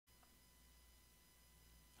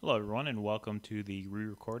Hello everyone and welcome to the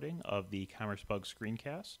re-recording of the commercebug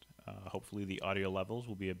screencast. Hopefully the audio levels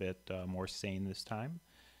will be a bit more sane this time.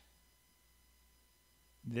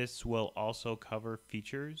 This will also cover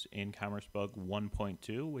features in commercebug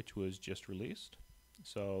 1.2 which was just released.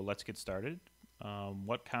 So let's get started.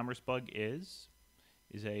 What commercebug is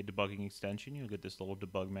a debugging extension. You'll get this little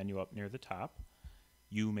debug menu up near the top.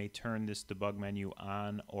 You may turn this debug menu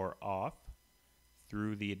on or off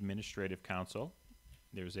through the administrative console.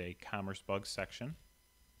 There's a commercebug section.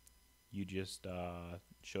 You just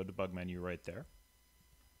show debug menu right there.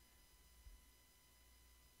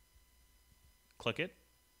 Click it.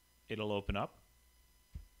 It'll open up.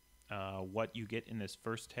 What you get in this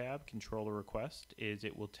first tab, controller request, is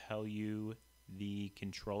it will tell you the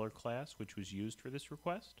controller class which was used for this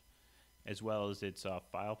request, as well as its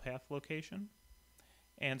file path location,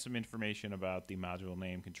 and some information about the module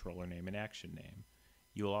name, controller name, and action name.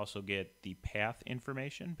 You'll also get the path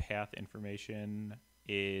information. Path information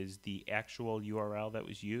is the actual URL that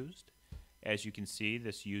was used. As you can see,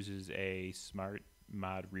 this uses a smart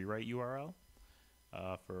mod rewrite URL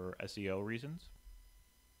for SEO reasons.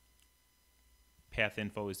 Path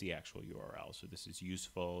info is the actual URL, so this is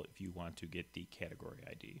useful if you want to get the category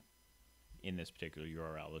ID in this particular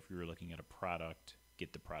URL. If you were looking at a product,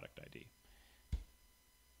 get the product ID.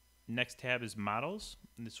 Next tab is models.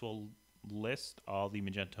 This will list all the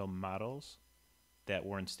Magento models that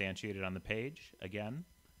were instantiated on the page. Again,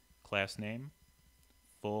 class name,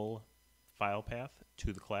 full file path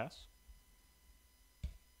to the class.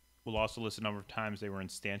 We'll also list a number of times they were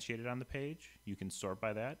instantiated on the page. You can sort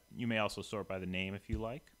by that. You may also sort by the name if you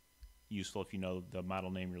like. Useful if you know the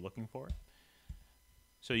model name you're looking for.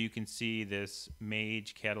 So you can see this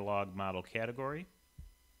Mage catalog model category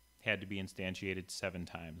had to be instantiated 7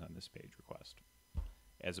 times on this page request,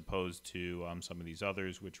 as opposed to some of these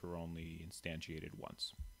others which were only instantiated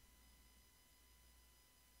once.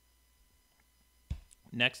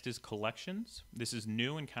 Next is collections. This is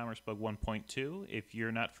new in commercebug 1.2. If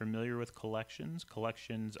you're not familiar with collections,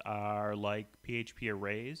 collections are like PHP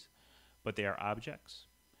arrays, but they are objects,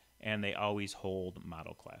 and they always hold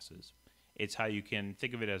model classes. It's how you can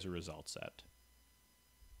think of it as a result set.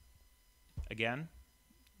 Again,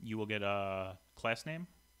 you will get a class name,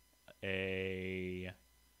 a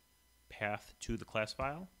path to the class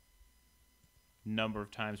file, number of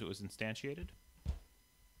times it was instantiated,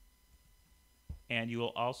 and you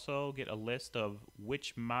will also get a list of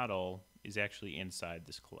which model is actually inside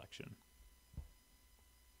this collection.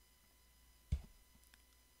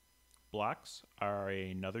 Blocks are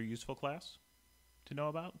another useful class to know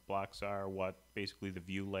about. Blocks are what basically the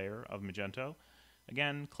view layer of Magento.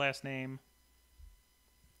 Again, class name,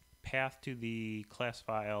 path to the class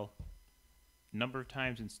file, number of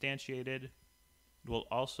times instantiated. It will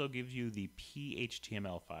also give you the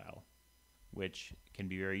PHTML file, which can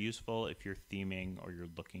be very useful if you're theming or you're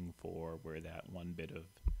looking for where that one bit of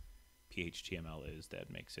PHTML is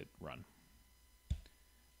that makes it run.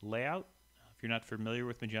 Layout. If you're not familiar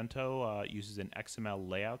with Magento, it uses an XML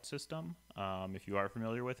layout system. If you are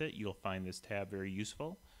familiar with it, you'll find this tab very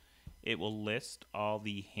useful. It will list all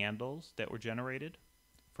the handles that were generated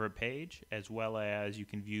for a page, as well as you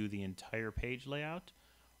can view the entire page layout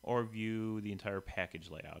or view the entire package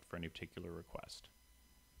layout for any particular request.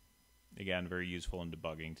 Again, very useful in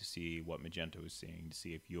debugging to see what Magento is seeing, to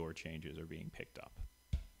see if your changes are being picked up.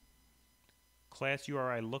 Class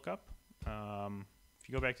URI lookup. If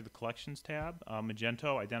you go back to the collections tab,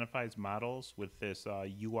 Magento identifies models with this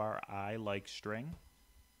URI-like string.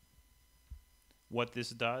 What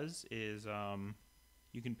this does is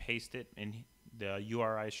you can paste it in the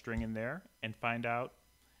URI string in there and find out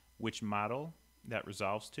which model that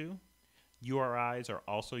resolves to. URIs are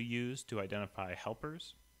also used to identify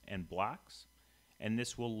helpers and blocks, and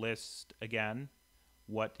this will list again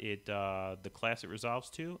what the class it resolves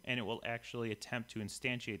to, and it will actually attempt to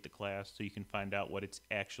instantiate the class so you can find out what it's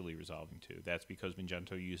actually resolving to. That's because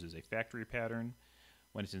Magento uses a factory pattern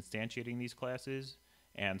when it's instantiating these classes,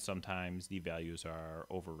 and sometimes the values are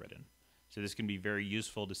overridden. So this can be very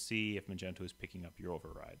useful to see if Magento is picking up your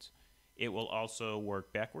overrides. It will also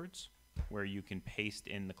work backwards, where you can paste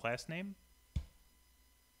in the class name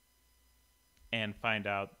and find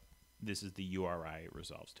out this is the URI it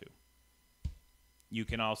resolves to. You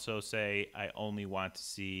can also say, I only want to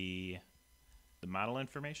see the model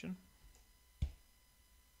information,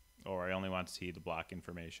 or I only want to see the block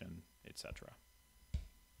information, etc.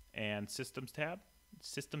 And Systems tab,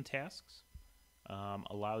 System Tasks,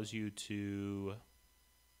 allows you to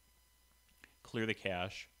clear the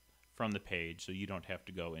cache from the page so you don't have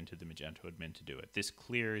to go into the Magento admin to do it. This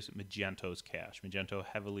clears Magento's cache. Magento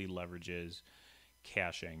heavily leverages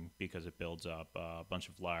caching because it builds up a bunch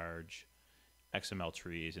of large XML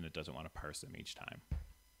trees and it doesn't want to parse them each time.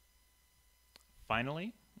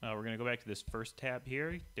 Finally, we're going to go back to this first tab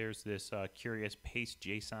here. There's this curious paste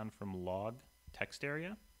JSON from log text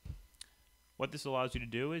area. What this allows you to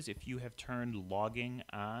do is if you have turned logging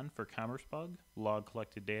on for commercebug, log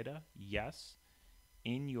collected data, yes,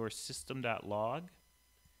 in your system.log,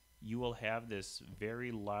 you will have this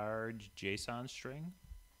very large JSON string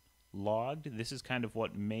logged. This is kind of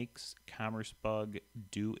what makes commercebug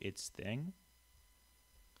do its thing.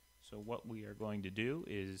 So what we are going to do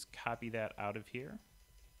is copy that out of here.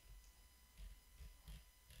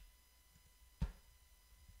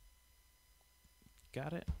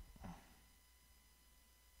 Got it.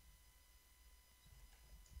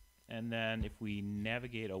 And then if we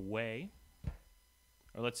navigate away,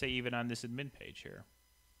 or let's say even on this admin page here.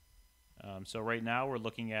 So right now we're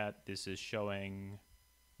looking at, this is showing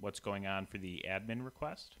what's going on for the admin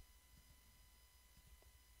request.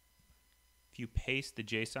 If you paste the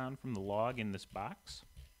JSON from the log in this box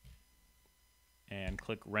and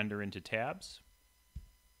click render into tabs,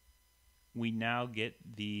 we now get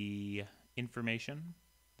the information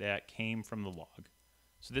that came from the log.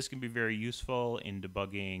 So this can be very useful in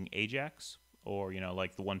debugging Ajax or,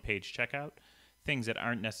 like the one-page checkout, things that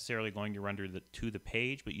aren't necessarily going to render to the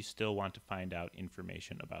page, but you still want to find out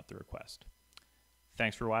information about the request.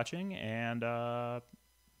 Thanks for watching, and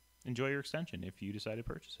enjoy your extension if you decide to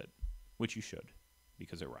purchase it, which you should,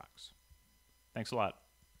 because it rocks. Thanks a lot.